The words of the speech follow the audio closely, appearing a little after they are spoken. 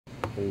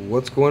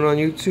What's going on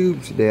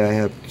YouTube? Today I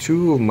have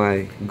two of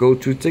my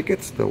go-to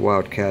tickets, the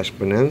Wild Cash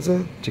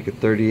Bonanza, ticket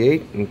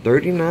 38 and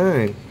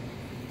 39.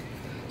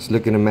 It's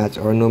looking to match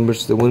our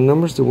numbers to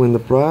win the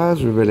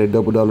prize, reveal a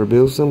double-dollar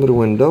bill symbol to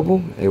win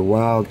double, a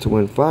wild to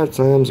win 5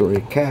 times, or a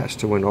cash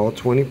to win all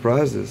 20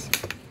 prizes.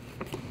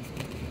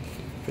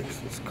 Fix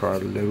this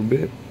card a little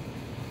bit.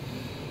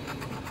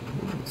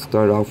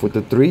 Start off with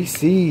the 3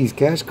 C's,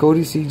 Cash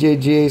Cody, CJ,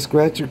 GA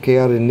Scratcher,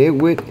 Chaotic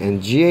Nitwit,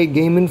 and GA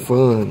Gaming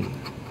Fun.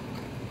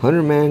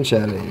 100-man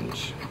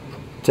challenge,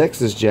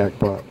 Texas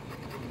jackpot,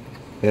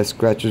 S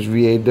Scratchers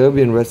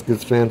VAW and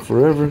Redskins fan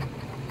forever,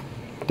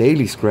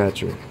 Daily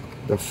Scratcher,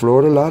 the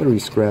Florida Lottery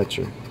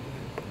Scratcher,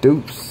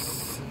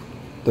 Deuce,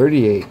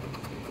 38,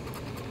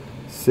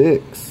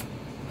 6,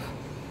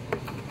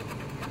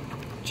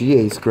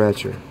 GA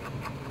Scratcher,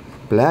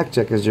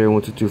 Blackjack as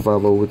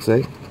Jerry12250 would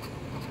say,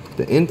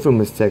 the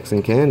infamous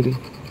Texan Candy,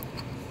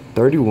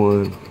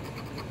 31,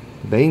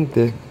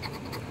 20,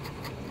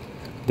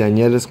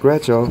 Daniela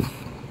Scratch Off,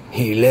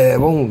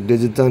 11,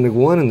 Digitonic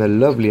 1 and the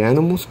lovely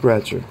Animal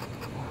Scratcher.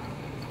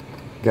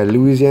 Got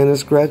Louisiana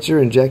Scratcher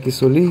and Jackie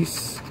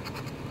Solis,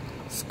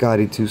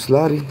 Scotty 2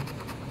 Slotty,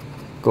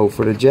 Go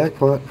for the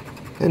Jackpot,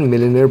 and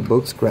Millionaire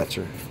Book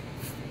Scratcher.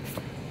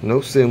 No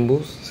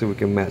symbols, so we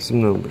can match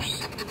some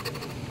numbers.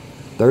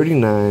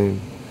 39.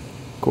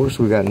 Of course,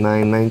 we got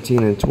 9,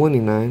 19, and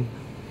 29.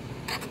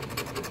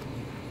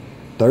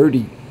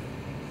 30.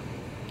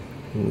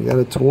 We got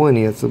a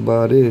 20, that's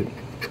about it.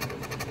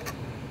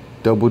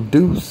 Double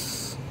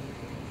deuce,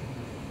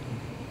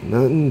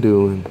 nothing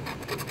doing.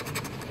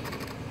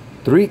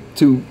 3,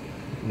 2,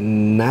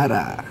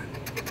 nada,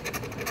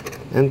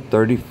 and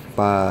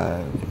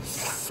 35.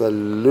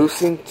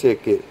 Solution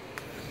ticket,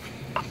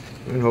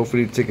 and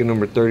hopefully ticket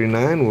number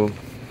 39 will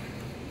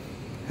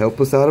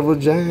help us out of a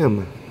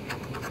jam.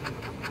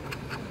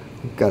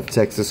 Got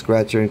Texas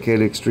Scratcher and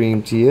Kayla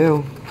Extreme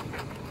TL,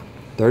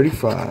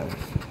 35,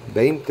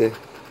 20.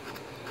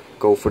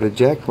 Go for the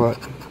jackpot.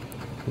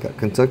 Got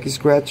Kentucky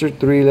Scratcher,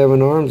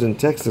 311 Arms, and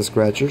Texas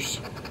Scratchers.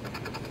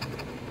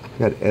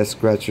 Got S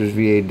Scratchers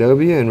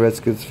VAW and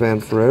Redskins fan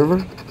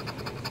forever.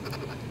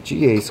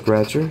 GA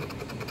Scratcher,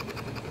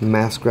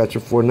 Mass Scratcher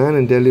 49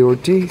 and Deli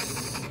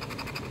Ortiz.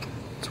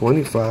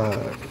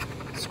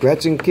 25.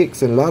 Scratching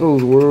Kicks in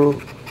Lotto's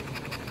World.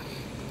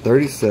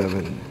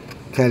 37.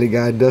 Cali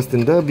Guy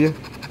Dustin W.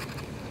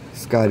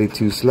 Scotty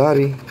 2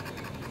 Slotty.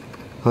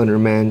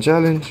 100-man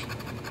challenge.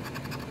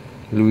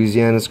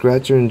 Louisiana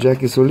Scratcher and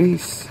Jackie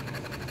Solis.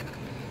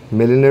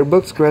 Millionaire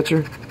Book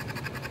Scratcher,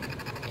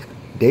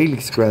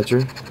 Daily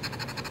Scratcher,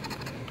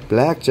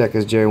 Blackjack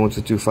as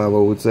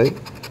Jerry12250 would say,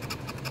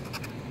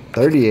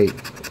 38,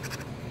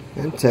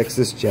 and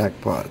Texas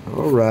Jackpot.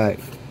 Alright,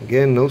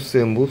 again no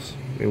symbols,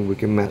 and we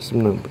can match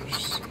some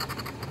numbers.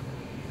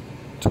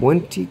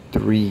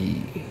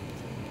 23,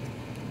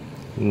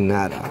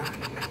 nada,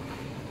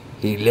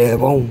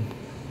 11,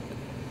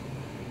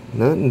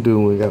 nothing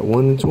doing, we got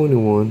 1 and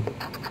 21,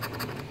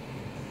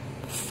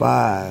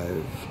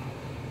 5,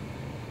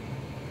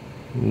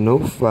 no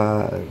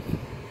 5,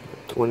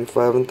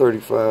 25 and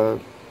 35,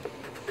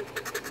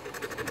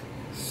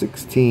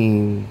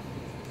 16,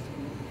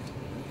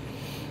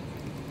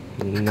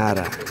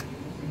 nada,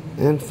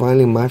 and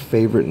finally my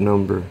favorite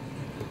number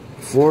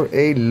for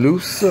a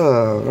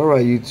Lusa.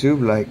 Alright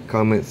YouTube, like,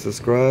 comment,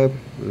 subscribe,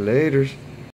 laters.